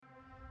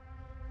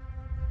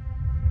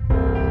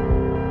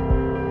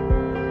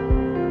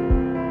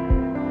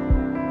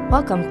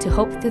Welcome to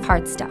Hope Through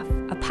Hard Stuff,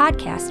 a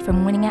podcast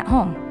from Winning at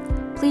Home.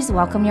 Please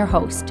welcome your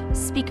host,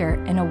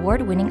 speaker, and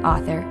award-winning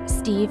author,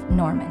 Steve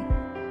Norman.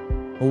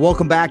 Well,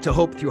 welcome back to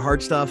Hope Through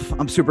Hard Stuff.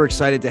 I'm super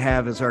excited to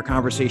have as our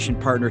conversation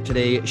partner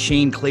today,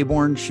 Shane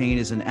Claiborne. Shane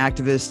is an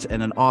activist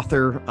and an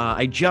author.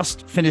 I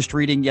just finished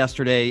reading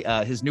yesterday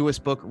his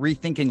newest book,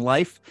 Rethinking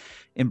Life,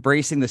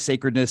 Embracing the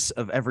Sacredness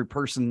of Every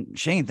Person.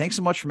 Shane, thanks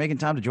so much for making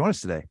time to join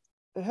us today.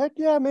 Heck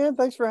yeah, man.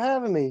 Thanks for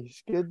having me.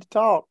 It's good to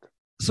talk.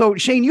 So,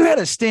 Shane, you had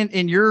a stint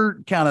in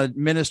your kind of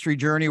ministry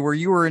journey where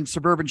you were in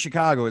suburban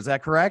Chicago. Is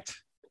that correct?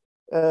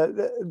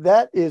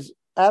 That is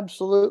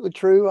absolutely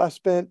true. I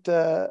spent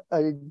a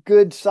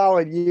good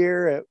solid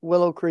year at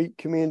Willow Creek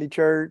Community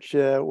Church,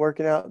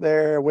 working out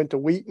there. Went to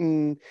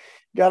Wheaton,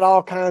 got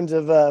all kinds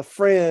of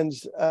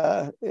friends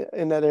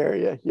in that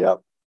area.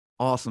 Yep.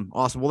 Awesome.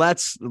 Well,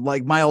 that's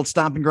like my old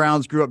stomping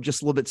grounds. Grew up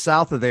just a little bit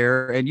south of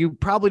there. And you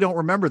probably don't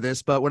remember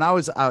this, but when I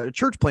was a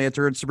church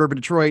planter in suburban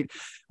Detroit,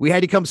 we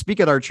had you come speak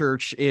at our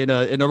church in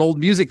an old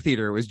music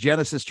theater. It was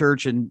Genesis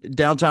Church in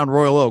downtown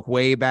Royal Oak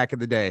way back in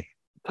the day.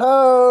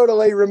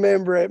 Totally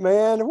remember it,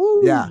 man.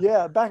 Woo,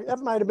 yeah. That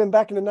might have been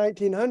back in the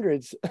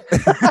 1900s.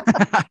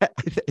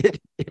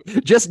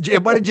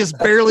 It might have just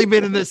barely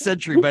been in this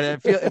century, but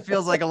it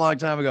feels like a long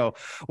time ago.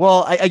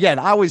 Well,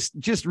 I was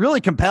just really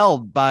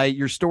compelled by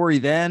your story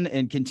then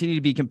and continue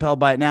to be compelled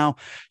by it now.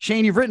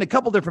 Shane, you've written a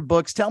couple different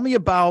books. Tell me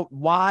about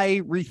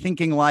why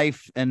Rethinking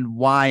Life and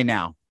why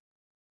now.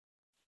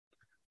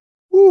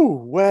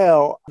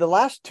 Well, the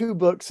last two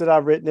books that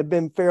I've written have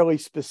been fairly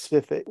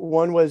specific.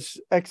 One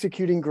was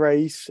Executing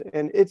Grace,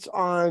 and it's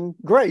on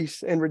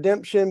grace and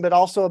redemption, but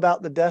also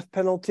about the death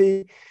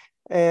penalty.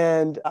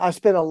 And I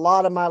spent a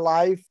lot of my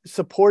life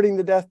supporting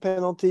the death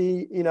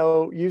penalty,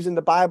 using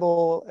the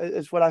Bible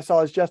as what I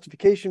saw as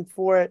justification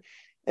for it,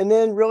 and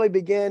then really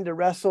began to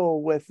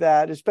wrestle with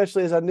that,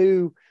 especially as I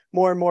knew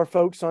more and more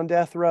folks on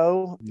death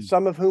row,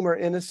 some of whom are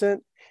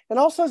innocent. And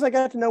also as I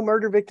got to know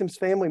murder victims'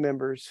 family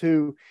members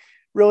who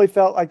really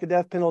felt like the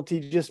death penalty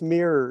just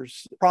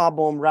mirrors the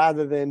problem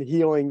rather than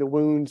healing the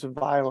wounds of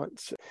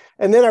violence.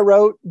 And then I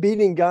wrote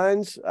Beating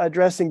Guns,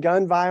 addressing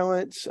gun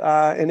violence.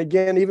 And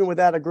again, even with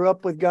that, I grew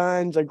up with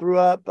guns. I grew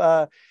up,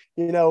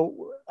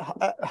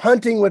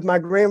 hunting with my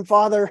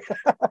grandfather.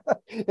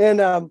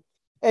 and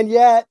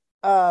yet,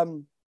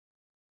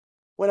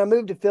 when I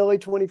moved to Philly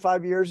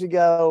 25 years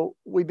ago,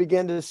 we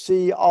began to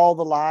see all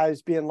the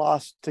lives being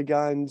lost to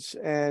guns.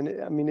 And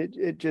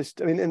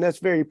and that's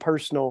very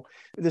personal.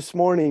 This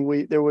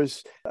morning, there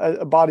was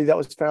a body that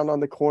was found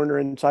on the corner.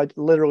 And so I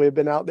literally have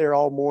been out there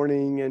all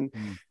morning. And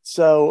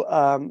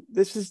so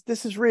this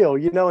is real,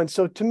 and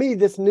so to me,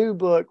 this new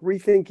book,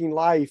 Rethinking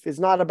Life,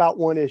 is not about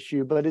one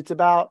issue, but it's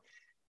about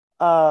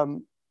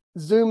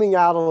zooming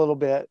out a little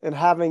bit and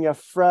having a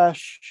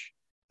fresh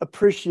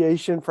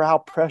appreciation for how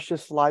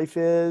precious life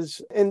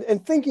is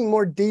and thinking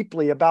more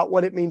deeply about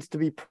what it means to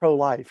be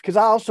pro-life. Because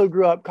I also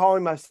grew up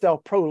calling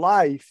myself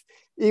pro-life,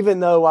 even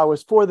though I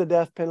was for the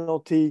death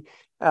penalty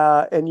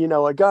and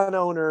a gun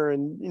owner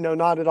and,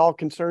 not at all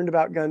concerned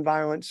about gun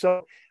violence.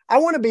 So I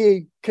want to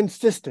be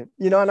consistent,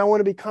 and I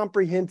want to be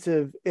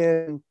comprehensive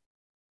in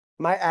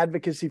my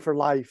advocacy for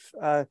life,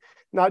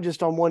 not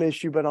just on one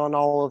issue, but on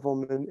all of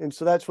them. And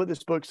so that's what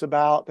this book's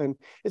about. And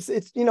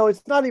it's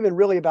not even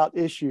really about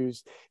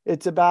issues.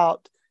 It's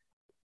about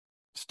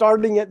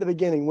starting at the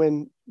beginning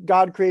when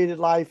God created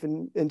life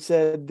and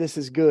said, this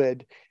is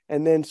good.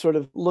 And then sort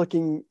of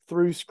looking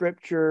through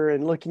scripture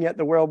and looking at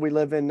the world we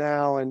live in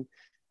now and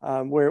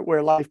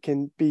where life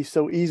can be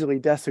so easily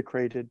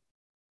desecrated.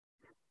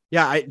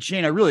 Yeah,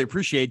 Shane, I really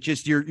appreciate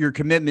just your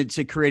commitment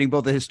to creating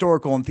both a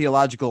historical and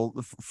theological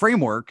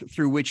framework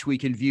through which we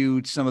can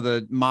view some of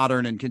the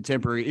modern and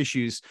contemporary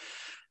issues.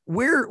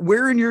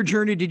 Where in your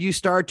journey did you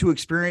start to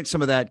experience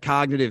some of that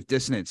cognitive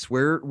dissonance?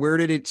 Where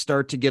did it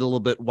start to get a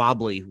little bit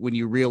wobbly when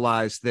you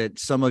realized that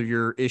some of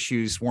your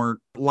issues weren't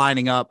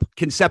lining up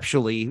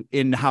conceptually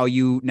in how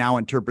you now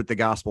interpret the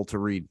gospel to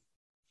read?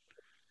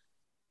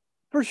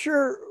 For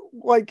sure.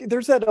 Like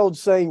there's that old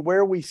saying,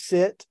 where we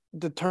sit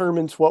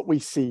determines what we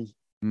see.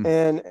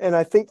 And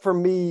I think for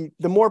me,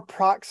 the more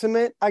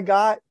proximate I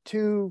got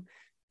to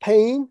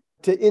pain,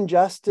 to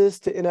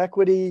injustice, to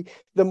inequity,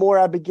 the more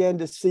I began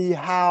to see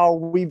how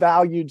we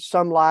valued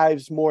some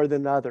lives more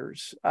than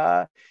others.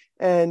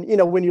 And,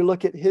 when you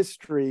look at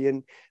history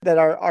and that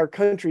our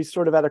country's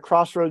sort of at a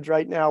crossroads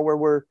right now where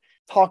we're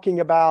talking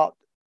about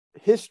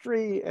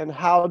history and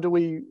how do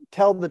we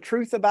tell the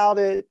truth about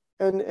it.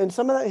 And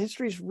some of that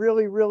history is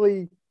really,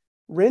 really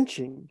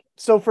wrenching.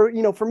 So for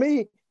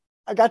me,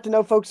 I got to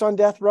know folks on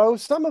death row,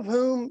 some of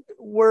whom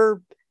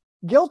were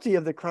guilty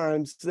of the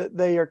crimes that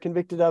they are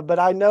convicted of, but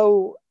I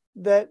know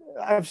that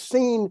I've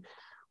seen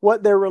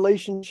what their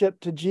relationship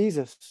to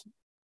Jesus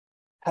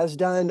has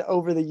done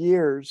over the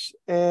years.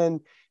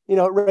 And,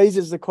 it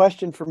raises the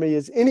question for me,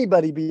 is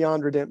anybody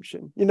beyond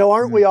redemption?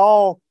 Aren't we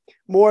all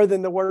more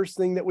than the worst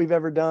thing that we've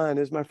ever done?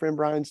 As my friend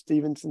Brian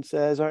Stevenson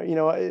says,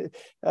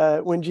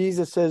 when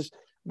Jesus says,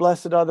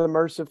 blessed are the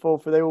merciful,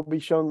 for they will be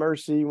shown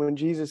mercy. When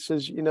Jesus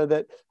says,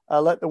 that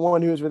let the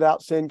one who is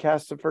without sin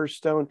cast the first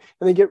stone.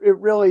 I think it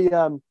really,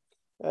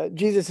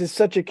 Jesus is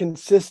such a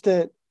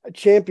consistent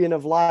champion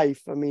of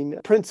life. I mean,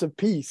 Prince of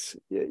Peace.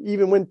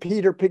 Even when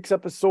Peter picks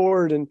up a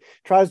sword and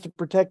tries to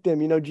protect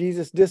him,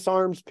 Jesus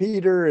disarms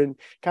Peter and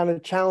kind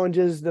of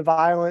challenges the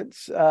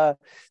violence.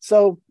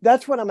 So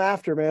that's what I'm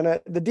after, man.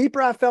 The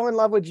deeper I fell in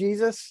love with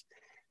Jesus,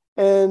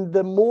 and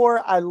the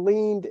more I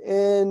leaned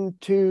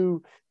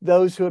into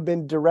those who have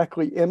been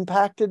directly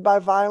impacted by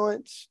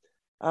violence,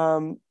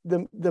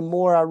 the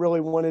more I really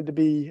wanted to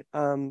be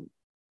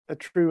a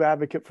true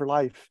advocate for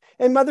life.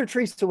 And Mother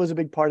Teresa was a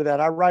big part of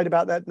that. I write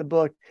about that in the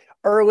book.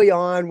 Early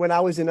on, when I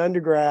was in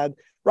undergrad,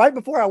 right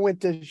before I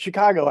went to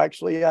Chicago,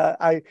 actually,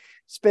 I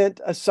spent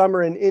a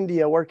summer in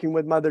India working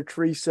with Mother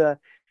Teresa,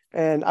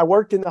 and I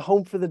worked in the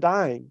Home for the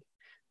Dying,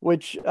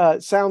 which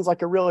sounds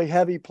like a really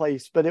heavy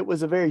place, but it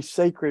was a very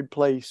sacred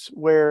place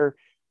where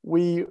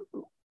we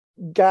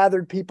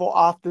gathered people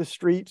off the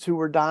streets who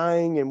were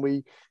dying, and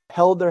we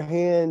held their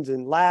hands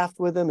and laughed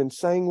with them and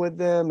sang with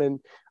them, and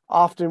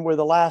often were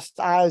the last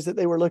eyes that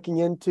they were looking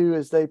into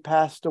as they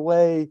passed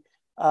away.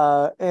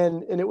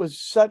 And it was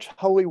such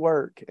holy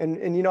work.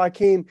 And I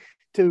came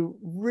to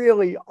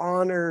really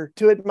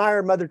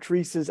admire Mother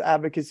Teresa's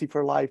advocacy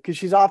for life, because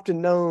she's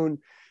often known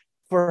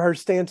for her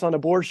stance on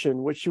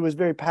abortion, which she was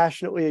very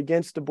passionately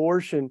against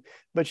abortion,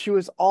 but she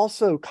was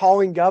also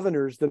calling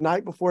governors the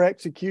night before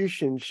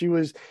execution. She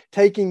was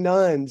taking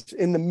nuns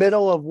in the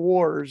middle of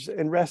wars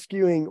and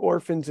rescuing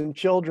orphans and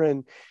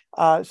children.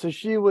 So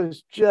she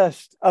was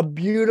just a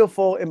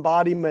beautiful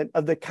embodiment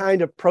of the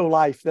kind of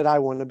pro-life that I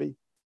want to be.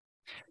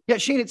 Yeah,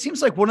 Shane, it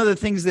seems like one of the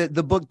things that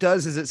the book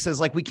does is it says,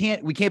 like, we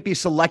can't be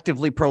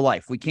selectively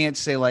pro-life. We can't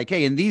say, like,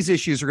 hey, and these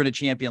issues are going to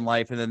champion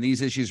life, and then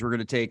these issues we're going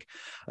to take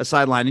a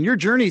sideline. And your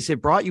journeys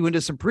have brought you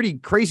into some pretty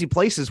crazy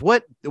places.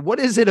 What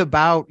is it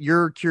about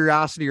your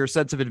curiosity or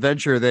sense of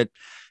adventure that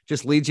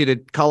just leads you to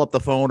call up the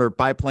phone or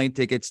buy plane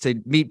tickets to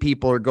meet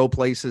people or go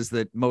places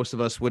that most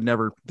of us would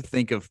never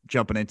think of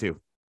jumping into?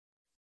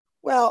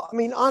 Well, I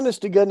mean,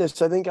 honest to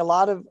goodness, I think a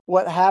lot of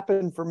what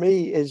happened for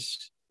me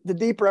is, the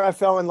deeper I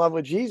fell in love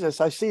with Jesus,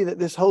 I see that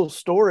this whole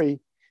story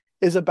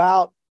is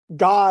about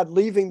God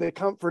leaving the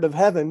comfort of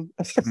heaven,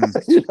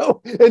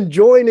 and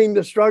joining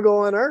the struggle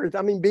on earth.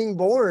 I mean, being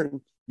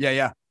born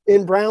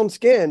in brown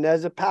skin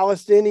as a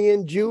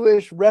Palestinian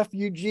Jewish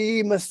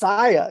refugee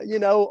Messiah,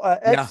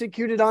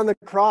 executed on the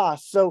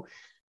cross. So,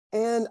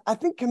 and I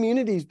think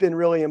community's been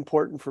really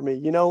important for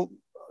me.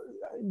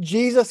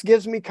 Jesus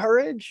gives me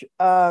courage,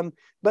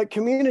 but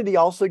community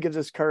also gives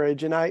us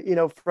courage. And I,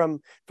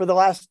 for the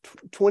last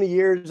 20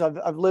 years,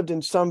 I've lived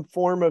in some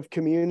form of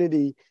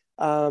community.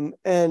 And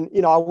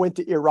I went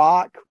to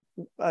Iraq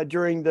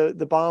during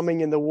the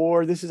bombing and the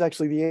war. This is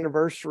actually the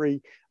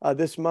anniversary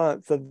this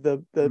month of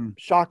the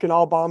shock and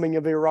awe bombing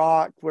of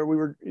Iraq,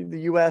 where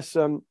the U.S.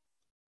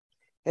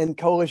 And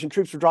coalition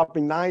troops were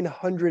dropping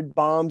 900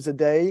 bombs a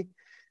day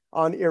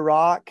on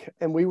Iraq,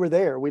 and we were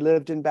there. We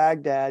lived in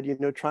Baghdad,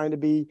 trying to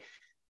be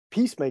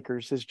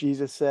peacemakers, as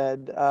Jesus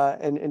said,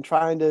 and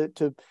trying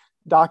to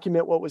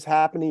document what was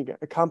happening,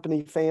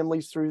 accompany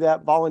families through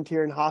that,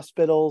 volunteer in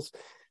hospitals.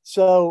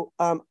 So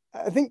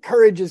I think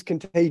courage is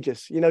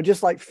contagious,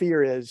 just like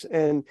fear is.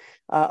 And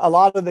a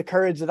lot of the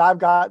courage that I've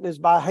gotten is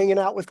by hanging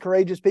out with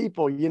courageous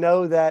people,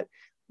 that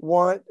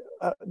want,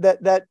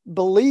 that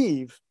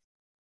believe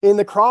in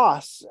the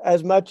cross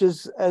as much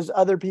as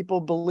other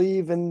people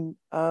believe in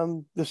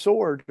the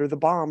sword or the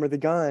bomb or the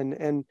gun.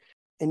 And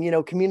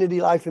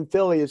community life in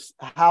Philly is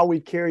how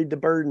we carried the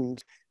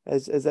burdens,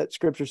 as that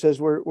scripture says,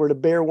 we're to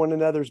bear one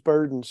another's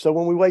burdens. So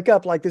when we wake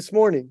up, like this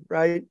morning,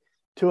 right,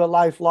 to a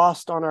life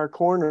lost on our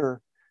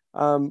corner,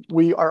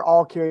 we are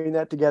all carrying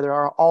that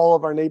together. All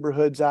of our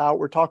neighborhoods out.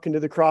 We're talking to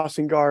the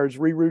crossing guards,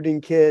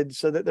 rerouting kids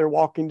so that they're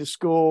walking to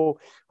school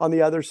on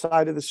the other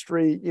side of the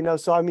street.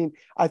 So I mean,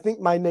 I think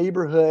my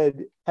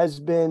neighborhood has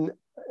been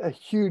a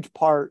huge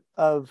part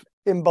of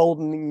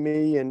emboldening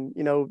me, and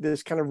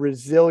this kind of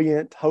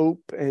resilient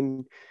hope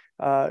and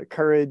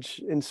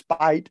courage in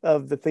spite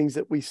of the things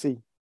that we see.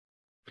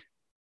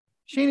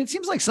 Shane, it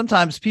seems like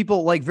sometimes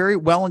people, like very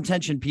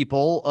well-intentioned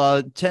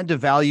people, tend to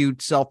value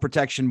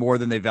self-protection more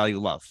than they value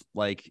love.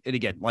 Like, and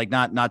again, like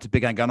not to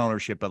pick on gun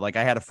ownership, but like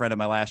I had a friend at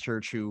my last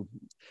church who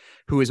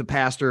is a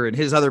pastor, and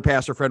his other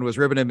pastor friend was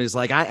ribbing him. Is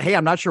like, hey,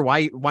 I'm not sure why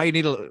you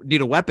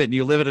need a weapon.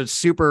 You live in a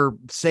super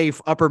safe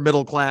upper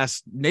middle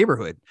class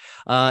neighborhood,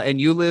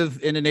 and you live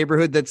in a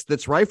neighborhood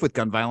that's rife with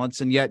gun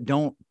violence, and yet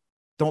don't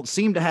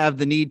seem to have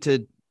the need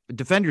to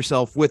defend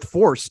yourself with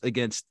force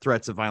against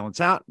threats of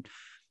violence.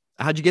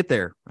 How'd you get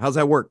there? How's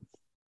that work?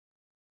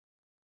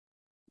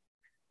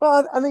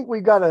 Well, I think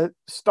we've got to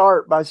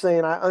start by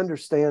saying I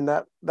understand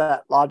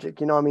that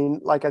logic. I mean,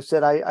 like I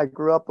said, I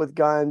grew up with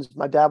guns.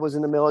 My dad was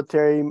in the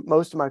military.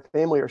 Most of my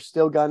family are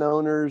still gun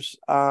owners.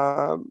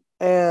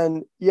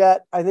 And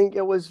yet I think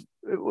it was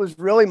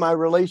really my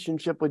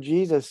relationship with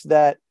Jesus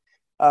that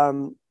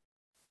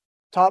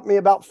taught me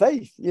about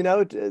faith,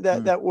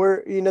 that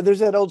we're, there's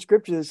that old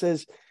scripture that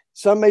says,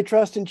 some may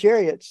trust in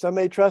chariots, some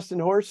may trust in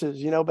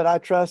horses, but I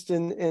trust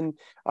in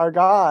our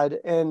God.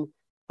 And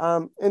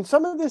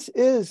some of this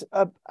is,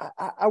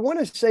 I want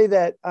to say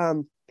that,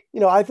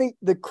 I think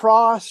the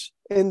cross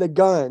and the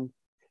gun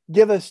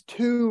give us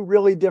two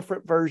really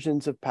different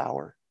versions of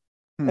power.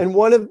 And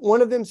one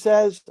of them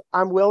says,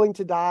 I'm willing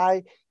to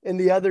die. And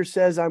the other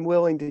says, I'm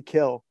willing to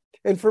kill.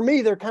 And for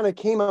me, there kind of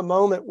came a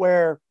moment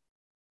where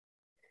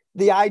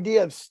the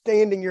idea of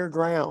standing your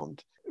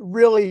ground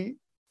really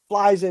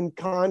flies in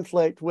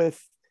conflict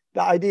with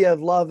the idea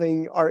of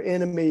loving our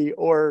enemy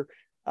or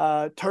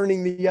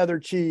turning the other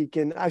cheek.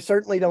 And I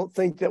certainly don't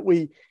think that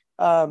we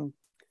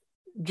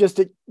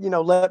just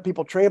let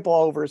people trample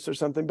over us or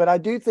something. But I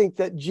do think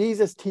that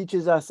Jesus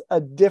teaches us a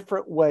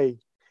different way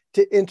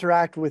to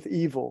interact with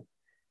evil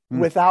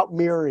without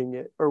mirroring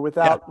it or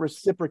without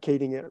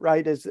reciprocating it,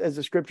 right? As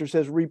the scripture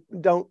says,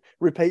 don't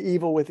repay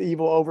evil with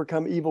evil,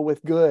 overcome evil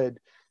with good.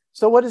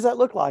 So what does that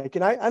look like?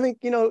 And I think,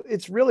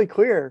 it's really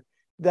clear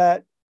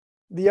that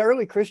the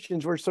early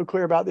Christians were so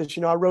clear about this.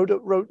 I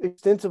wrote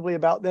extensively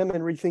about them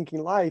in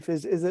Rethinking Life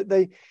is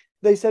that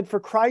they said, for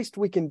Christ,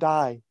 we can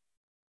die,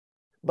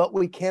 but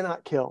we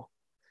cannot kill.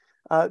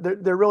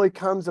 There really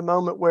comes a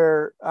moment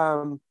where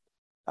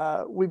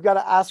we've got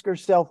to ask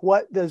ourselves,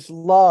 what does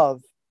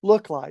love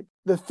look like?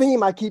 The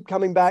theme I keep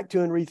coming back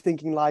to in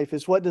Rethinking Life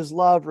is, what does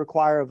love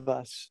require of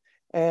us?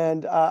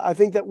 And I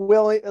think that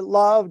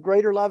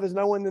greater love is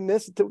no one than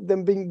this,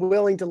 than being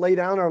willing to lay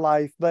down our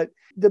life. But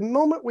the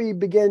moment we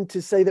begin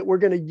to say that we're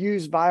going to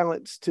use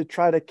violence to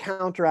try to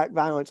counteract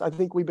violence, I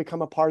think we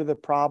become a part of the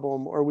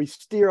problem, or we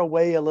steer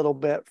away a little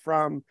bit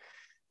from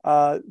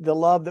the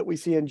love that we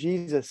see in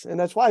Jesus. And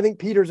that's why I think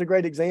Peter's a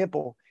great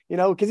example,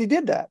 because he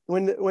did that.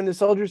 When the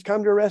soldiers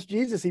come to arrest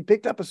Jesus, he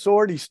picked up a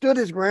sword, he stood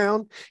his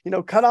ground,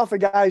 cut off a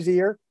guy's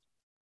ear.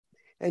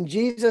 And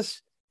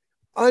Jesus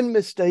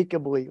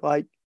unmistakably,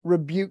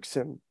 rebukes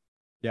him.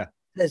 Yeah.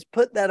 Says,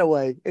 put that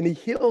away. And he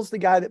heals the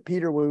guy that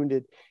Peter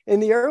wounded.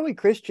 And the early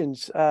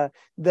Christians,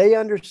 they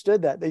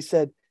understood that. They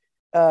said,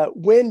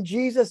 when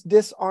Jesus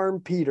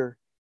disarmed Peter,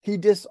 he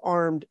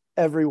disarmed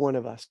every one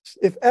of us.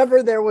 If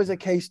ever there was a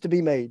case to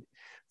be made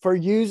for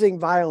using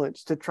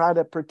violence to try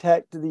to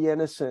protect the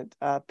innocent,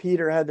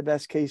 Peter had the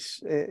best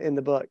case in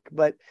the book.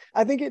 But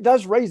I think it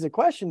does raise the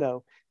question,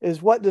 though, is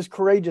what does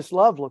courageous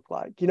love look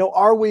like?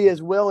 Are we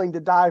as willing to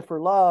die for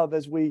love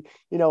as we,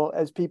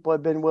 as people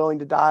have been willing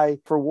to die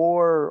for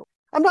war?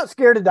 I'm not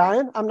scared of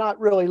dying. I'm not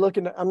really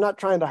I'm not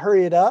trying to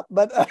hurry it up,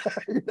 but,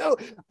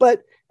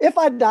 but if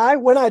I die,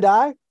 when I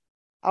die,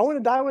 I want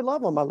to die with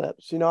love on my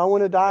lips. I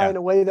want to die in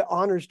a way that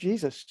honors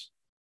Jesus.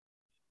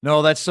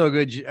 No, that's so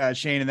good,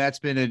 Shane. And that's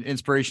been an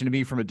inspiration to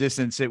me from a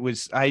distance.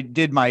 I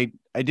did my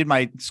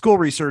school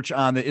research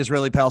on the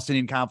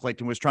Israeli-Palestinian conflict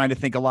and was trying to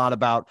think a lot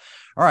about,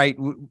 all right,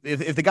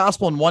 if the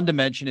gospel in one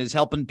dimension is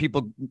helping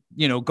people,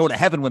 go to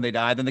heaven when they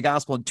die, then the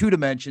gospel in two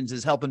dimensions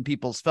is helping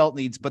people's felt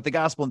needs. But the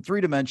gospel in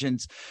three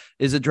dimensions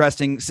is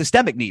addressing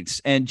systemic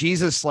needs. And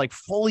Jesus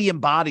fully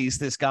embodies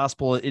this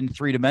gospel in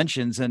three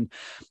dimensions. And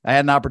I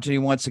had an opportunity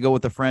once to go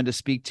with a friend to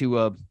speak to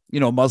a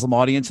Muslim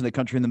audience in a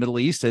country in the Middle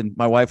East. And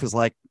my wife was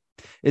like,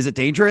 is it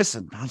dangerous?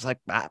 And I was like,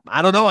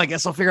 I don't know. I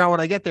guess I'll figure out when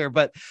I get there.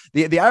 But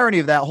the irony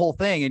of that whole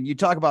thing, and you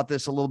talk about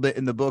this a little bit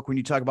in the book when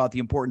you talk about the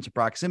importance of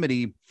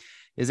proximity,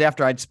 is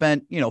after I'd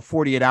spent,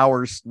 48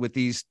 hours with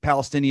these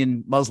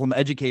Palestinian Muslim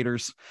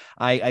educators,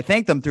 I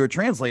thanked them through a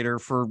translator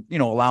for,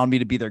 allowing me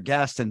to be their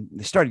guest. And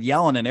they started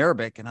yelling in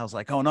Arabic. And I was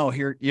like, oh no,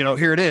 here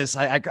it is.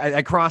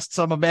 I crossed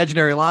some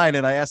imaginary line,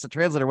 and I asked the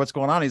translator, what's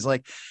going on? He's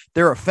like,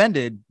 they're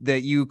offended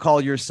that you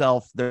call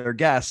yourself their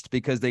guest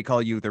because they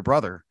call you their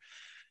brother.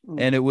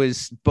 And it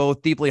was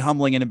both deeply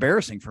humbling and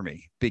embarrassing for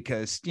me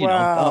because,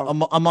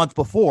 a month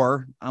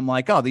before I'm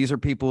like, oh, these are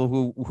people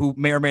who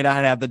may or may not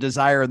have the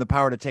desire and the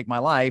power to take my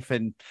life.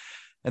 And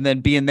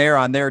then being there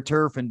on their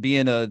turf and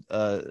being a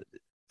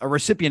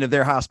recipient of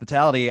their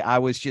hospitality, I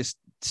was just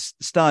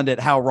stunned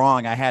at how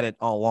wrong I had it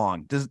all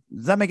along. Does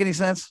that make any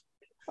sense?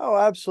 Oh,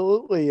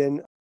 absolutely. And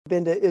I've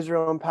been to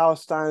Israel and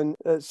Palestine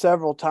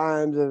several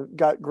times. I've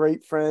got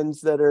great friends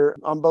that are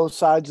on both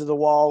sides of the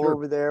wall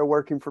over there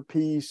working for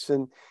peace.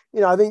 And,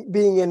 I think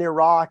being in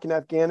Iraq and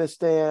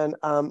Afghanistan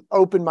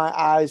opened my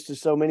eyes to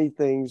so many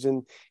things.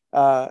 And,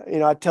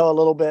 I tell a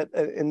little bit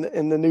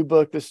in the new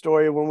book, the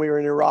story of when we were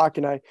in Iraq.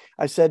 And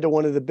I said to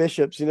one of the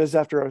bishops, this is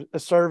after a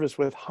service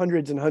with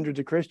hundreds and hundreds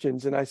of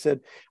Christians. And I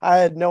said, I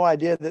had no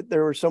idea that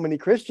there were so many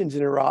Christians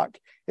in Iraq.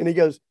 And he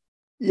goes,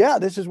 yeah,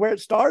 this is where it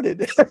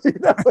started.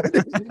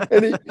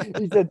 And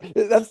he said,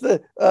 that's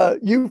the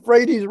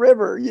Euphrates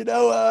River,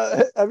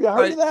 have you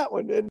heard of that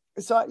one? And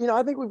so,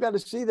 I think we've got to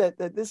see that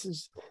this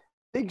is a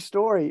big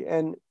story.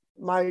 And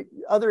my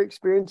other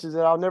experiences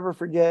that I'll never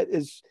forget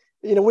is,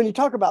 when you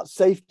talk about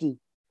safety,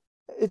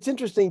 it's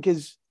interesting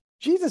because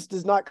Jesus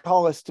does not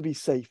call us to be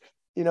safe.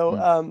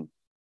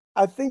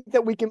 I think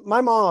that my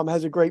mom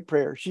has a great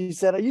prayer. She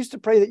said, I used to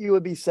pray that you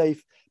would be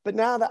safe, but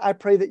now that I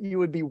pray that you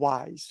would be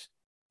wise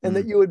and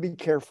that you would be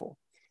careful.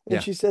 And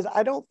Yeah. she says,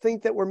 I don't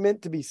think that we're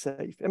meant to be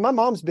safe. And my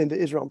mom's been to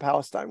Israel and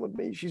Palestine with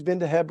me. She's been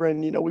to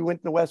Hebron. We went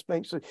to the West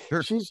Bank. So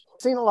Sure. she's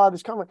seen a lot of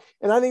this conflict.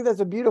 And I think that's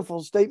a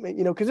beautiful statement,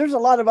 because there's a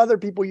lot of other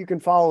people you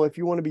can follow if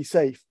you want to be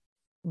safe.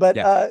 But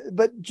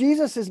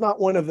Jesus is not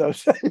one of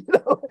those.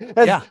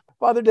 As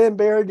Father Dan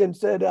Berrigan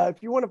said,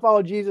 if you want to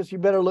follow Jesus, you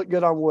better look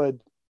good on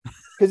wood,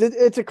 because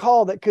it's a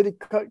call that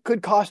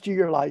could cost you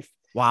your life.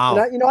 Wow.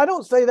 And I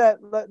don't say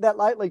that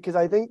lightly, because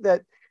I think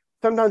that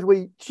sometimes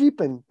we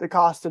cheapen the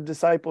cost of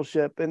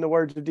discipleship, in the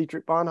words of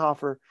Dietrich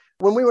Bonhoeffer.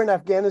 When we were in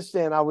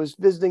Afghanistan, I was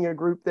visiting a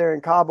group there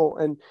in Kabul,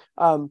 and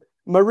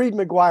Mareed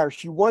Maguire,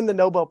 she won the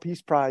Nobel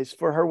Peace Prize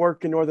for her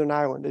work in Northern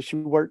Ireland as she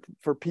worked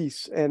for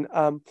peace. And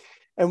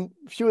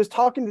she was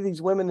talking to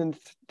these women in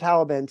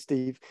Taliban,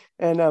 Steve,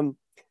 and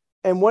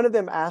one of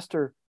them asked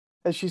her,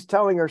 as she's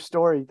telling her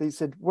story, they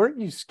said, "Weren't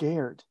you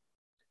scared?"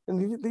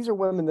 And these are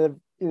women that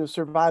have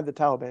survived the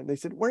Taliban. They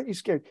said, "Weren't you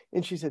scared?"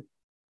 And she said,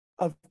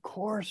 "Of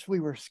course we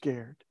were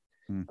scared.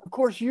 Of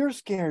course you're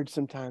scared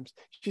sometimes."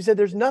 She said,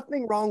 "There's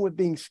nothing wrong with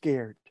being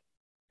scared,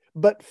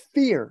 but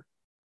fear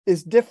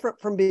is different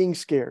from being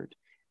scared.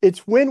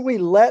 It's when we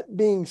let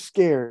being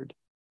scared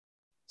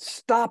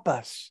stop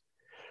us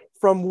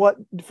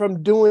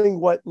from doing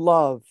what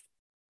love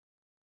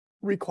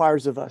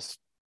requires of us."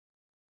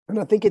 And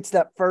I think it's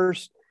that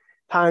first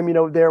time,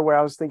 there where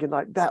I was thinking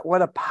like that,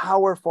 what a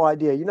powerful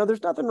idea.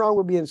 There's nothing wrong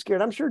with being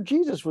scared. I'm sure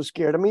Jesus was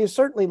scared. I mean, he's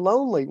certainly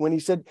lonely when he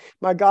said,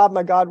 my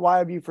God, why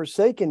have you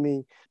forsaken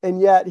me?"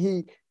 And yet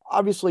he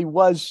obviously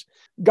was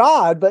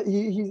God, but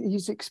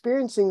he's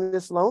experiencing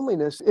this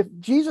loneliness. If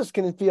Jesus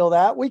can feel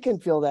that, we can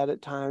feel that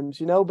at times,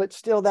 but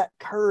still that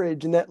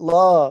courage and that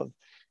love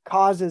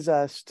causes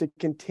us to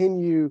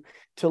continue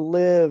to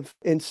live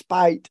in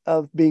spite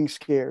of being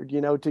scared,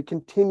 to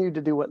continue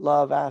to do what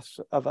love asks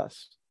of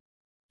us.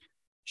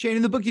 Shane,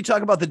 in the book, you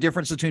talk about the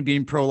difference between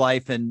being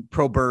pro-life and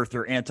pro-birth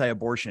or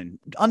anti-abortion.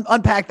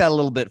 Unpack that a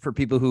little bit for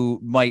people who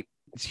might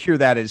hear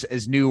that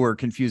as new or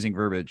confusing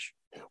verbiage.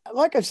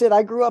 Like I said,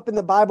 I grew up in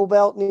the Bible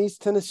Belt in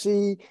East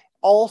Tennessee,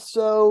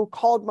 also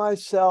called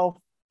myself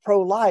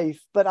pro-life,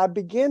 but I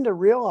began to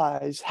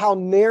realize how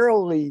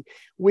narrowly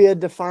we had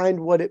defined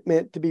what it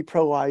meant to be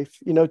pro-life,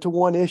 to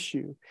one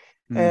issue.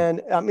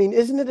 And I mean,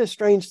 isn't it a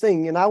strange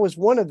thing? And I was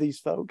one of these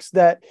folks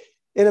that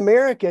in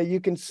America, you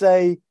can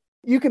say,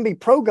 you can be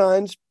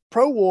pro-guns,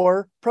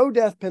 pro-war,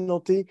 pro-death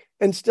penalty,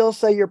 and still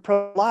say you're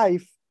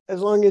pro-life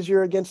as long as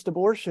you're against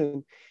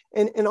abortion.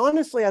 And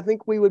honestly, I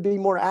think we would be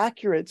more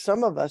accurate,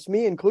 some of us,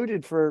 me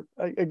included, for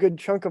a good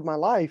chunk of my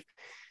life,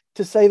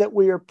 to say that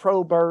we are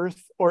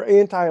pro-birth or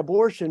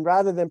anti-abortion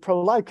rather than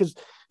pro-life, because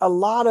a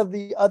lot of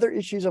the other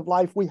issues of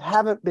life, we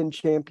haven't been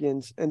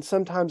champions, and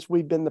sometimes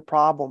we've been the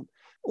problem.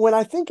 When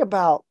I think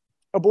about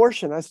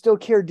abortion, I still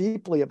care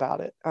deeply about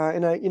it.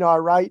 And I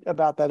write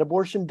about that.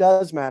 Abortion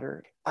does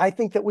matter. I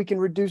think that we can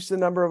reduce the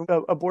number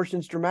of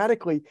abortions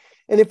dramatically.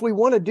 And if we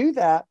want to do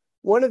that,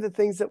 one of the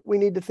things that we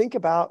need to think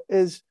about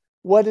is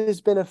what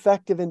has been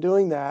effective in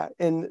doing that.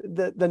 And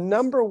the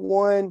number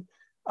one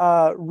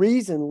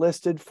reason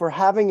listed for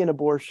having an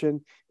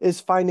abortion is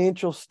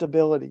financial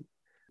stability.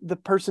 The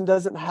person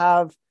doesn't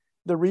have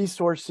the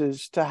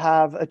resources to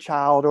have a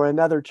child or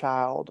another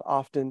child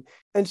often.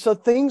 And so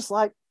things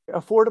like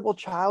affordable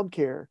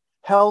childcare,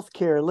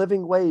 healthcare,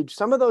 living wage,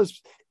 some of those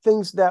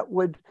things that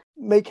would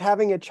make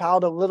having a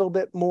child a little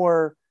bit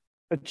more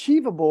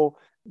achievable,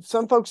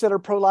 some folks that are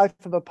pro-life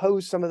have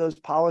opposed some of those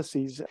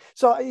policies.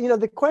 So,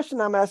 the question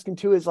I'm asking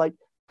too is like,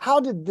 how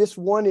did this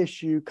one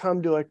issue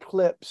come to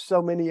eclipse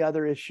so many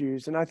other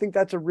issues? And I think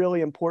that's a really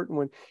important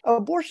one.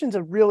 Abortion's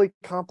a really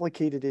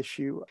complicated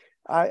issue.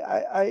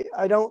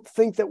 I don't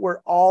think that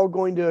we're all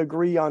going to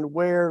agree on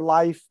where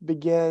life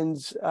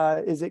begins.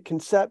 Is it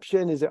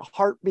conception? Is it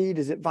heartbeat?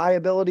 Is it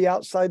viability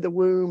outside the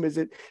womb? Is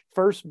it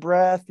first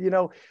breath?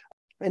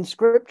 And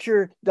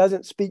scripture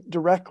doesn't speak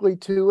directly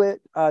to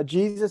it.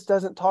 Jesus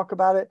doesn't talk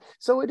about it.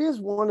 So it is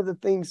one of the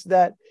things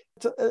that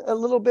it's a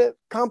little bit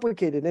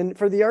complicated. And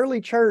for the early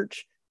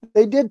church,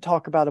 they did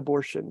talk about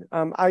abortion.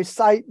 I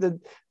cite the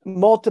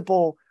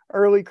multiple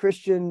early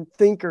Christian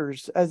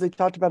thinkers as they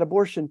talked about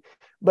abortion.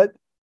 But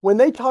when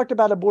they talked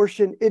about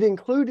abortion, it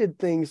included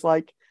things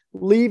like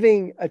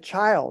leaving a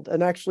child,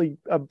 and actually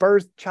a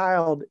birthed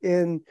child,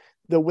 in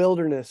the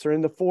wilderness or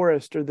in the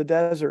forest or the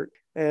desert,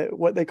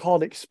 what they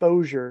called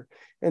exposure.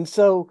 And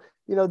so,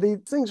 these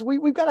things,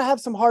 we've got to have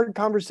some hard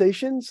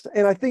conversations.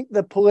 And I think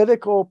the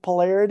political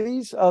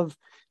polarities of,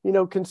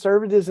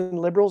 conservatives and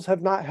liberals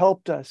have not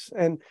helped us.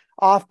 And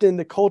often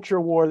the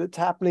culture war that's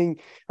happening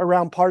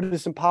around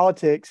partisan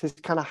politics has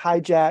kind of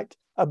hijacked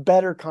a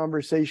better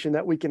conversation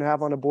that we can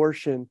have on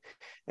abortion.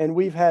 And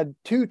we've had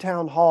 2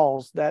 town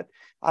halls that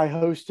I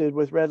hosted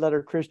with Red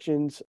Letter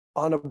Christians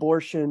on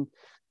abortion,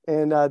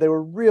 and they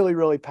were really,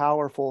 really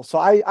powerful. So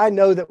I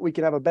know that we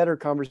can have a better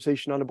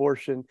conversation on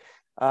abortion,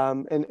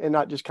 and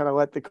not just kind of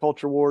let the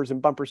culture wars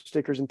and bumper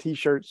stickers and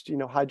T-shirts,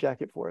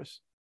 hijack it for us.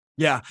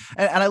 Yeah.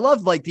 And I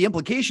love like the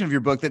implication of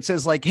your book that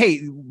says like,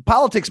 hey,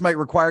 politics might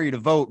require you to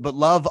vote, but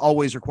love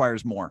always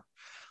requires more.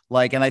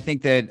 Like, and I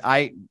think that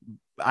I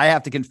I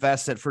have to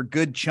confess that for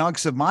good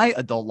chunks of my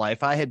adult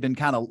life, I had been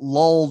kind of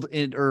lulled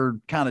in, or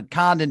kind of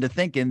conned into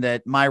thinking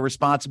that my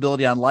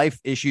responsibility on life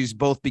issues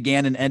both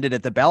began and ended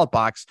at the ballot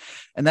box.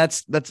 And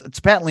it's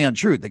patently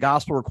untrue. The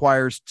gospel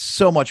requires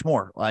so much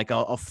more, like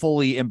a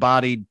fully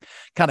embodied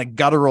kind of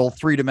guttural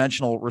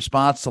 3-dimensional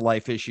response to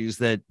life issues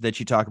that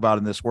you talk about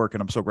in this work.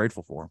 And I'm so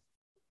grateful for.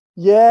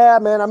 Yeah,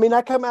 man. I mean,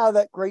 I come out of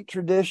that great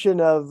tradition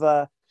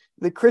of,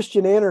 the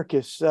Christian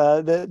anarchists,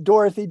 the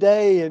Dorothy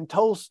Day and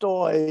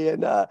Tolstoy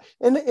and the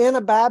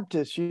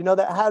Anabaptists,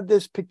 that had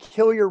this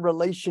peculiar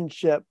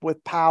relationship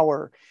with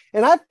power.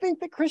 And I think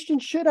that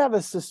Christians should have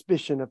a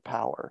suspicion of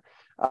power.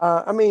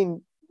 I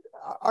mean,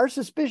 our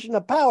suspicion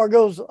of power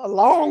goes a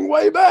long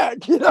way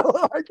back,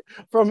 like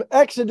from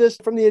Exodus,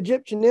 from the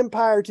Egyptian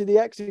Empire to the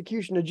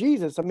execution of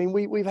Jesus. I mean,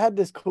 we've had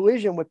this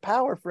collision with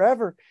power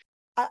forever.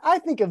 I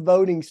think of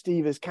voting,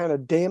 Steve, as kind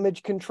of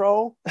damage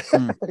control,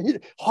 harm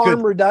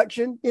Good.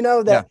 reduction,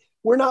 that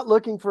we're not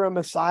looking for a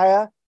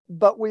Messiah,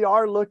 but we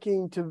are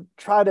looking to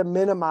try to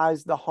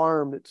minimize the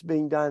harm that's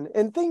being done.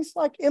 And things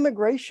like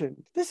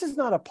immigration, this is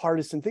not a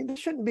partisan thing. This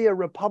shouldn't be a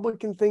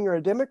Republican thing or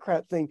a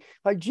Democrat thing.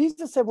 Like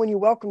Jesus said, when you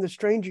welcome the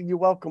stranger, you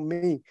welcome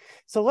me.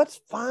 So let's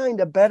find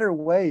a better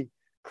way,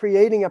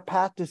 creating a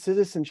path to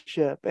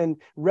citizenship and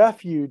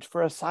refuge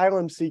for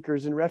asylum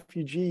seekers and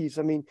refugees.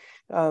 I mean,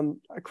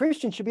 a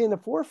Christian should be in the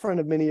forefront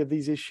of many of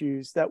these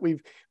issues that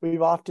we've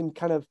often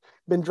kind of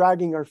been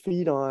dragging our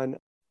feet on.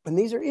 And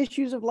these are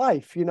issues of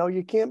life.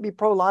 You can't be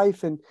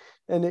pro-life and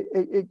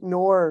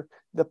ignore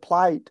the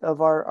plight of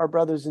our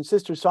brothers and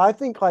sisters. So I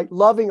think like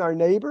loving our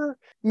neighbor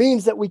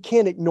means that we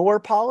can't ignore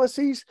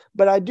policies,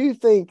 but I do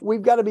think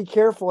we've got to be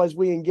careful as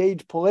we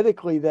engage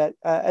politically that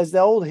as the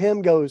old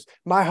hymn goes,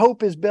 my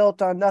hope is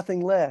built on nothing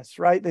less,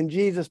 right, than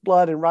Jesus'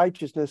 blood and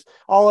righteousness.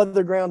 All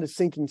other ground is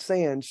sinking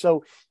sand.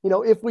 So,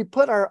 if we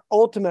put our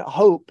ultimate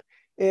hope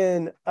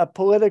in a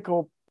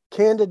political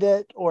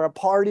candidate or a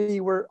party,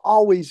 we're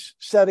always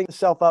setting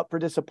ourselves up for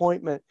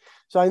disappointment.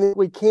 So I think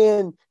we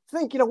can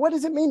think, what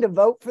does it mean to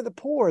vote for the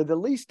poor, the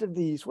least of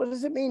these? What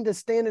does it mean to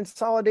stand in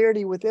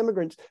solidarity with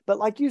immigrants? But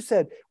like you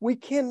said, we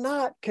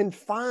cannot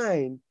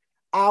confine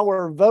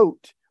our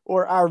vote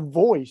or our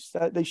voice.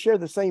 They share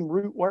the same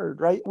root word,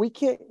 right? We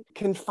can't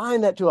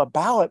confine that to a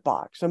ballot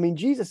box. I mean,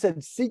 Jesus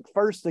said, seek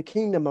first the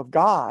kingdom of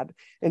God.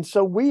 And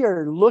so we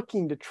are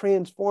looking to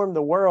transform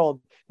the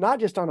world, not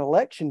just on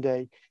election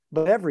day,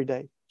 but every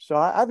day. So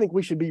I think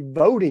we should be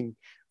voting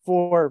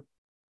for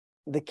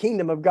the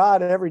kingdom of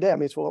God every day. I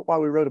mean, it's why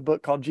we wrote a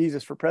book called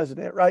Jesus for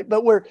President, right?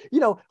 But we're,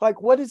 like,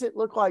 what does it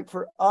look like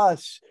for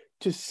us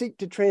to seek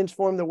to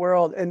transform the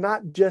world and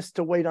not just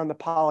to wait on the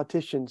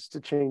politicians to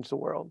change the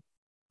world?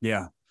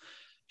 Yeah.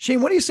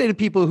 Shane, what do you say to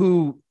people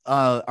who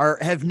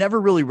have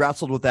never really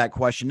wrestled with that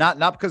question? Not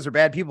because they're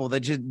bad people, they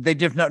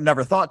just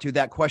never thought to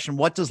that question.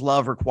 What does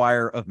love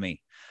require of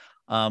me?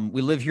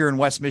 We live here in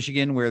West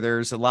Michigan, where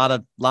there's a lot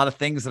of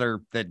things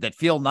that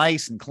feel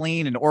nice and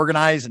clean and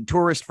organized and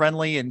tourist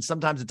friendly. And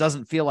sometimes it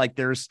doesn't feel like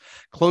there's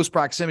close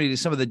proximity to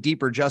some of the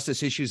deeper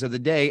justice issues of the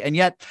day. And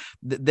yet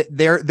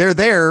they're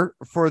there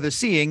for the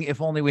seeing,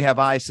 if only we have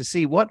eyes to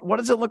see. What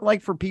does it look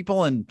like for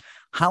people in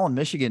Holland,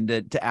 Michigan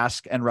to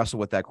ask and wrestle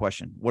with that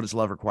question? What does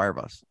love require of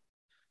us?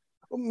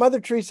 Mother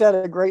Teresa had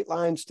a great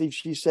line, Steve.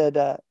 She said,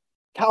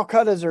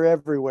 Calcuttas are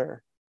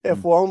everywhere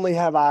if we'll only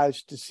have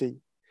eyes to see.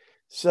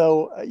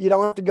 So you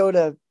don't have to go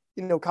to,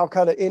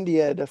 Calcutta,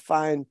 India to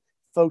find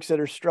folks that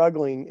are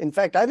struggling. In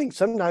fact, I think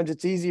sometimes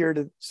it's easier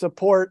to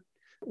support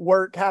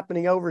work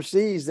happening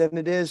overseas than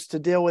it is to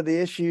deal with the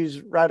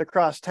issues right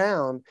across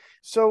town.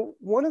 So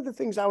one of the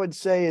things I would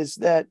say is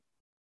that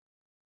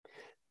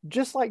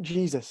just like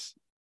Jesus,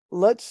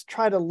 let's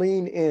try to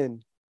lean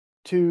in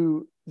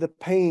to the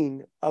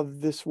pain of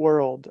this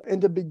world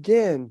and to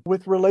begin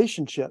with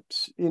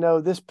relationships,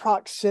 this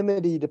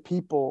proximity to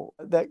people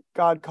that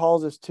God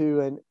calls us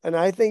to. And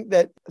I think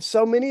that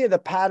so many of the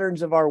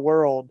patterns of our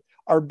world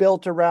are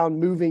built around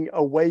moving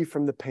away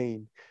from the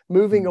pain,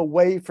 moving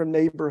away from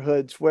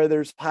neighborhoods where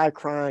there's high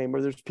crime,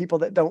 where there's people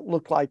that don't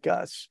look like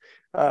us.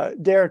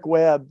 Derek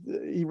Webb,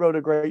 he wrote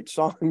a great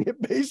song.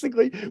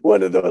 Basically,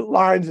 one of the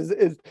lines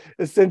is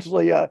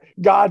essentially,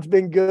 God's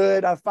been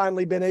good. I've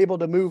finally been able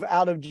to move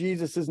out of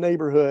Jesus's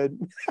neighborhood.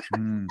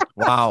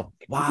 Wow.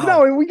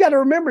 And we got to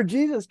remember,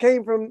 Jesus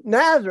came from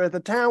Nazareth, a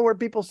town where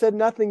people said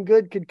nothing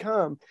good could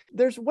come.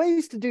 There's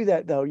ways to do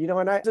that, though,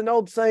 and it's an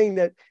old saying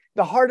that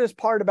the hardest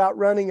part about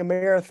running a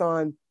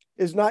marathon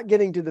is not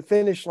getting to the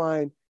finish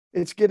line.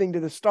 It's getting to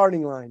the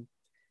starting line.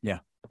 Yeah.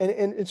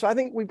 And so I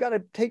think we've got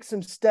to take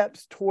some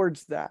steps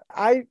towards that.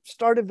 I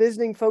started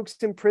visiting folks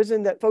in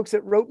prison, folks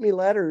that wrote me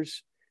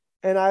letters,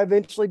 and I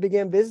eventually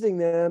began visiting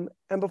them.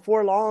 And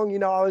before long,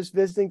 I was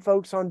visiting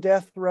folks on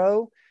death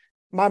row.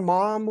 My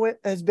mom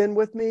has been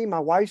with me. My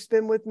wife's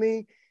been with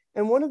me.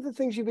 And one of the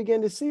things you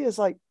begin to see is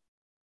like,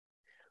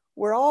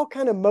 we're all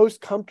kind of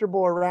most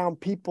comfortable around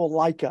people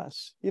like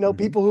us,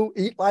 people who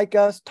eat like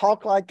us,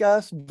 talk like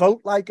us,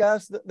 vote like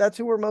us. That's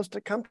who we're most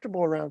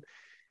comfortable around.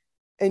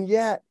 And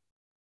yet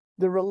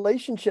the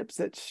relationships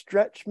that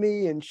stretch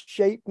me and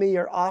shape me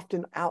are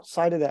often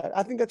outside of that.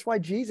 I think that's why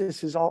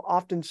Jesus is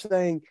often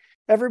saying,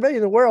 everybody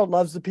in the world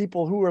loves the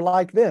people who are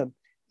like them.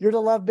 You're to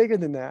love bigger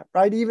than that,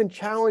 right? He even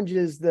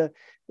challenges the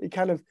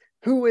kind of,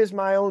 who is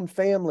my own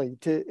family,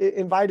 to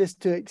invite us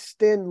to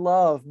extend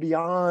love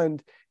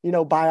beyond,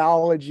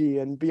 biology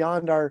and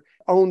beyond our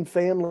own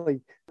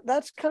family.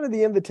 That's kind of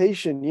the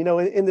invitation,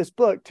 in this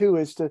book too,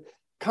 is to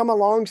come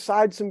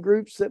alongside some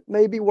groups that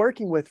may be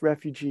working with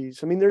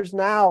refugees. I mean, there's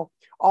now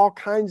all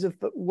kinds of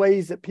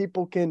ways that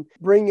people can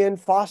bring in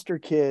foster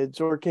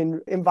kids or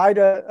can invite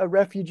a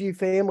refugee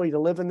family to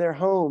live in their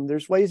home.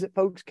 There's ways that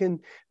folks can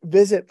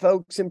visit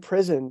folks in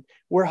prison.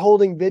 We're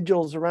holding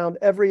vigils around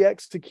every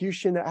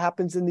execution that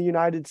happens in the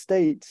United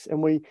States,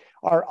 and we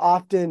are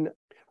often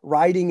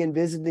writing and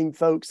visiting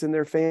folks and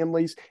their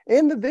families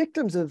and the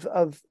victims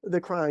of the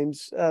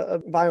crimes,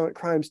 of violent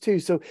crimes too.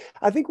 So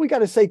I think we got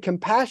to say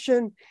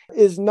compassion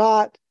is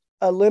not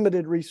a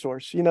limited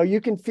resource.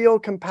 You can feel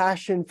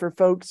compassion for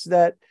folks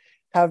that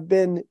have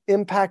been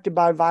impacted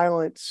by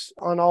violence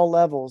on all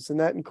levels. And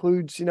that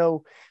includes,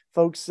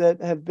 folks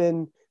that have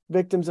been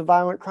victims of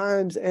violent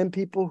crimes and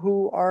people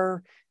who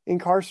are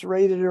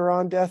incarcerated or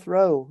on death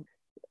row.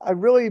 I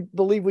really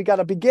believe we got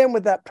to begin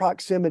with that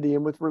proximity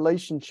and with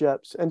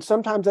relationships. And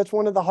sometimes that's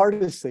one of the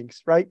hardest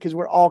things, right? Because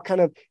we're all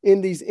kind of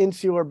in these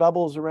insular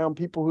bubbles around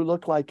people who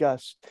look like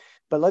us.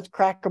 But let's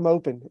crack them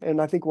open.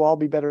 And I think we'll all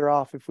be better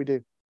off if we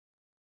do.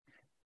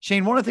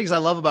 Shane, one of the things I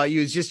love about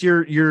you is just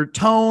your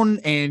tone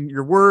and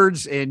your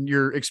words and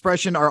your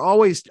expression are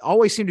always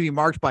seem to be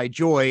marked by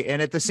joy.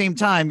 And at the same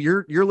time,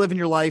 you're living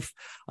your life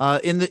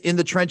in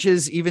the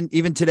trenches.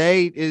 Even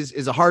today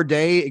is a hard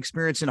day,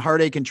 experiencing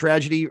heartache and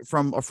tragedy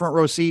from a front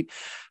row seat.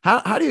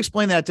 How do you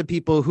explain that to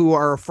people who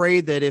are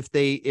afraid that if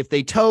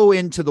they toe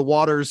into the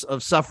waters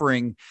of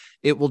suffering,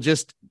 it will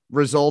just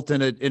result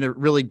in a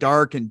really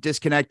dark and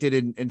disconnected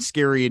and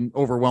scary and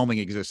overwhelming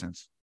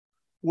existence?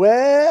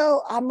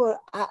 Well,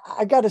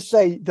 I got to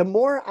say, the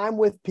more I'm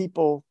with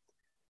people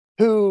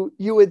who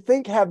you would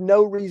think have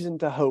no reason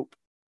to hope,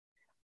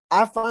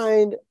 I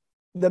find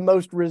the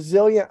most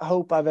resilient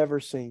hope I've ever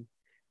seen.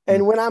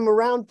 And when I'm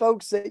around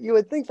folks that you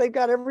would think they've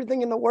got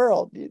everything in the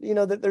world,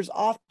 that there's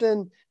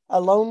often a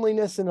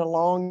loneliness and a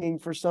longing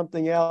for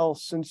something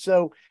else. And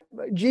so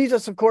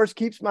Jesus, of course,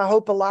 keeps my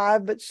hope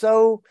alive, but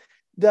so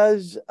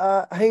does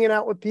hanging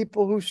out with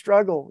people who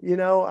struggle.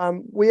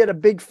 We had a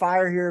big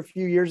fire here a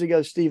few years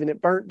ago, Steve, and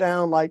it burnt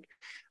down like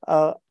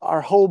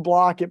our whole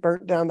block. It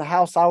burnt down the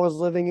house I was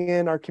living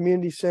in, our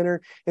community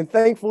center. And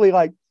thankfully,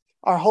 like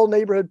our whole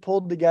neighborhood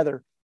pulled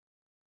together,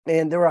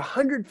 and there were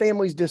 100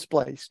 families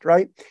displaced,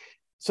 right?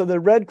 So the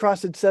Red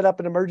Cross had set up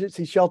an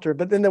emergency shelter,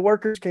 but then the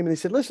workers came and they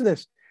said, listen to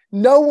this.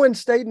 No one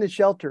stayed in the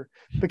shelter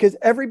because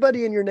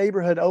everybody in your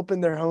neighborhood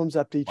opened their homes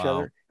up to each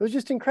other. It was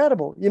just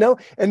incredible,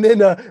 And then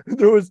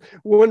there was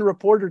one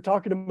reporter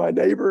talking to my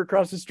neighbor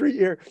across the street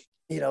here,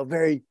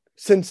 very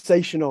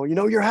sensational.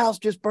 Your house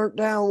just burnt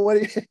down. What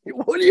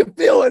are you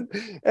feeling?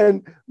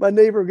 And my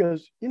neighbor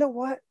goes, you know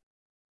what?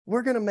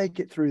 We're going to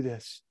make it through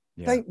this.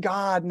 Yeah. Thank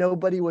God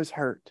nobody was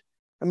hurt.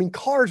 I mean,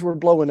 cars were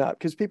blowing up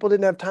because people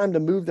didn't have time to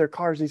move their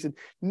cars. And he said,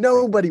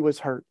 nobody was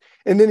hurt.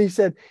 And then he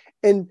said,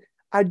 and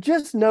I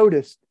just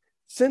noticed,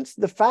 since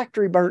the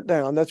factory burnt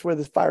down, that's where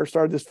this fire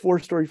started, this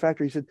 4-story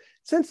factory. He said,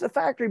 since the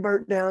factory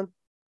burnt down,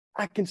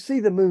 I can see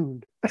the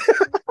moon.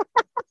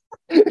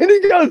 And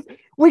he goes,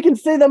 we can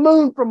see the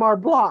moon from our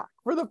block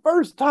for the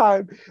first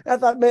time. I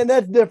thought, man,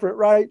 that's different,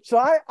 right? So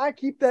I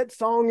keep that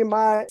song in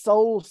my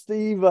soul,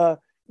 Steve,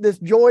 this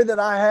joy that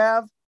I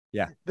have.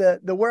 Yeah.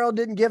 The world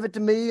didn't give it to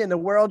me and the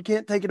world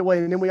can't take it away.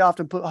 And then we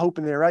often put hope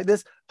in there, right?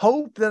 This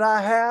hope that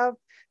I have,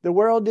 the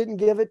world didn't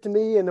give it to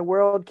me and the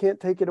world can't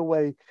take it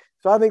away.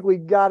 So I think we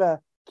got to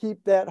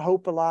keep that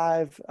hope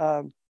alive.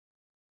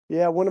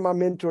 One of my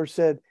mentors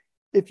said,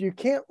 if you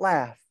can't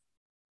laugh,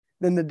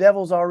 then the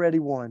devil's already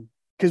won,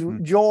 because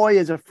joy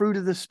is a fruit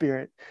of the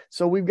Spirit.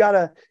 So we've got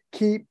to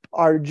keep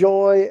our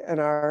joy and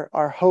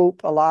our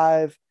hope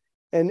alive.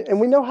 And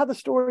we know how the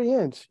story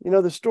ends.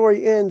 The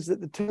story ends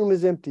that the tomb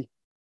is empty,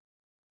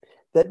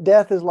 that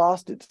death has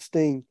lost its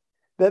sting,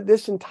 that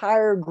this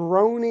entire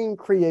groaning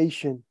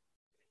creation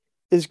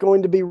is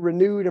going to be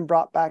renewed and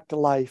brought back to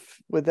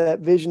life with that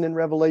vision and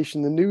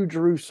revelation. The new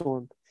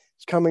Jerusalem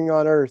is coming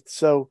on earth.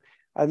 So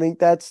I think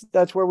that's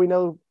where we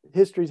know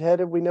history's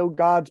headed. We know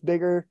God's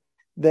bigger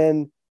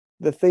than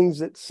the things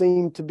that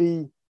seem to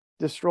be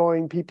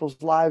destroying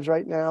people's lives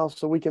right now.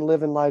 So we can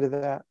live in light of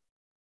that.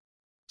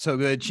 So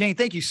good. Shane,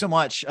 thank you so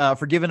much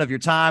for giving of your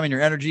time and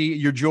your energy,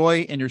 your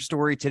joy, and your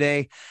story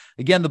today.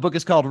 Again, the book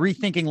is called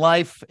Rethinking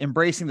Life,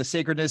 Embracing the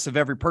Sacredness of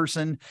Every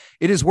Person.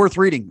 It is worth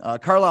reading.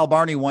 Carlisle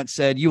Barney once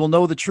said, you will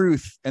know the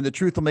truth, and the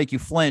truth will make you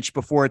flinch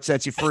before it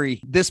sets you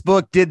free. This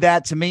book did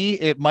that to me.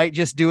 It might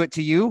just do it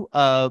to you.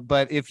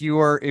 But if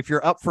you're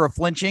up for a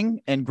flinching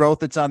and growth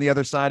that's on the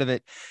other side of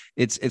it,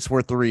 it's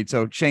worth the read.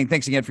 So Shane,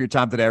 thanks again for your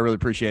time today. I really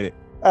appreciate it.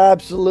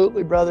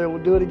 Absolutely, brother.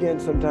 We'll do it again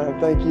sometime.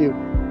 Thank you.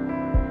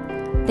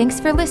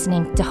 Thanks for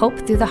listening to Hope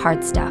Through the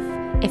Hard Stuff.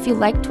 If you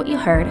liked what you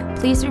heard,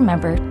 please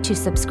remember to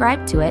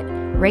subscribe to it,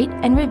 rate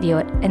and review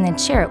it, and then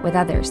share it with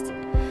others.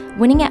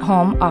 Winning at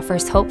Home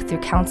offers hope through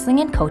counseling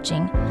and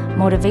coaching,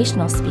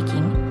 motivational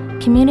speaking,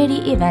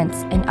 community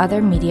events, and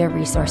other media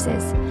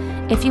resources.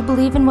 If you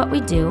believe in what we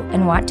do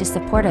and want to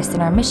support us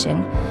in our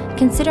mission,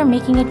 consider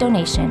making a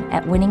donation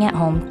at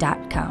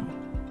winningathome.com.